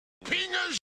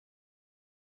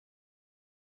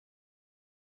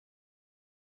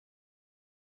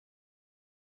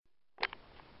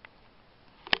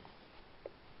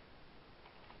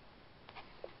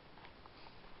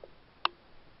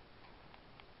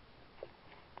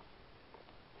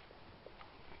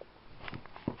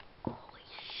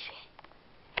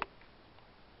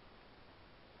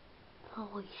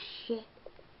Holy shit.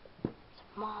 It's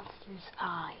a monster's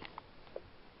eye.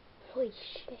 Holy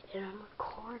shit, and I'm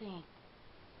recording.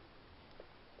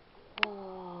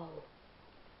 Whoa.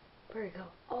 Where'd it go?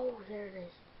 Oh, there it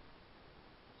is.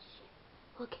 Shit.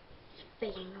 Look, it's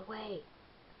fading away.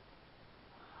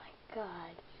 Oh my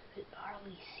god, you can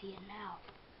hardly see it now.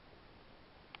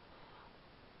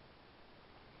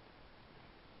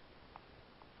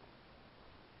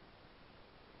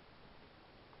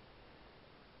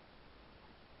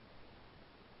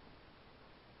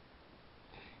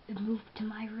 It moved to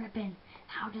my ribbon.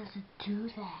 How does it do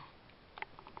that?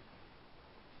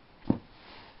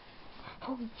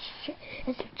 Holy shit,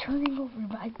 it's turning over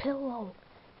my pillow.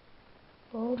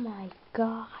 Oh my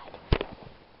god.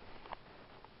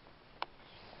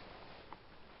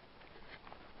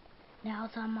 Now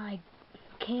it's on my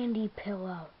candy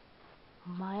pillow.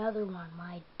 My other one,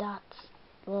 my Dots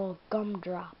little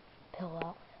gumdrop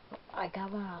pillow. I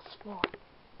got one on sport.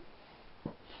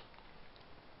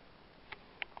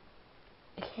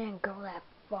 It can't go that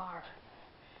far.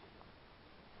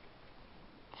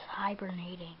 It's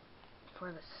hibernating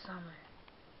for the summer.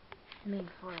 I mean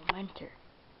for the winter.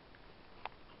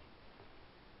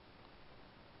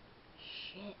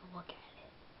 Shit, look at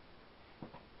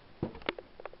it.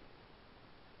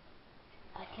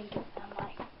 I think it's on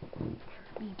my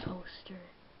Kirby poster.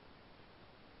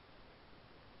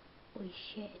 Holy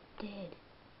shit, it did.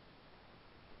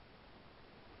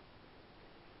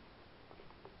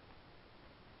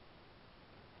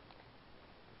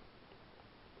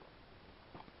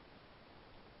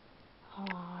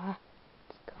 Aww.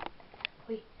 Let's go.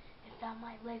 Wait, it's on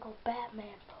my Lego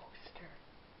Batman poster.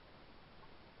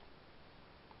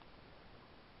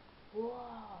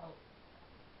 Whoa.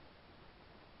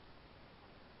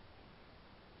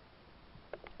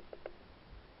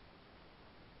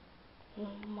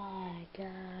 Oh my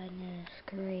goodness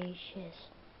gracious.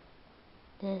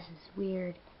 This is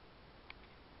weird.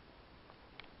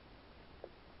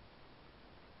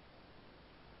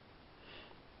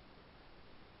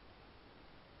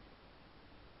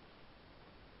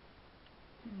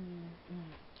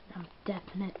 I'm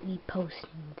definitely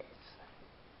posting this.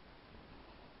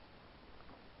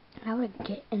 How would it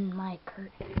get in my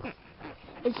curtain?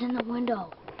 It's in the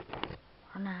window.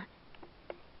 Or not.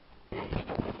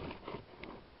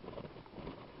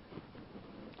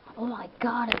 Oh my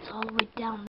god, it's all the way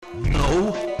down.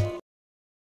 No.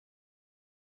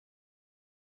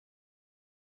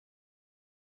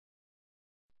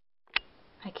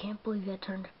 I can't believe I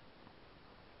turned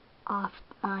off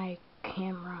my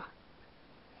camera.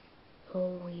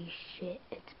 Holy shit,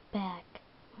 it's back.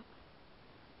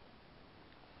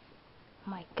 Oh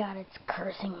my god, it's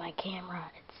cursing my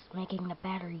camera. It's making the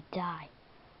battery die.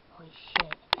 Holy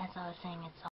shit, as I was saying,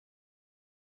 it's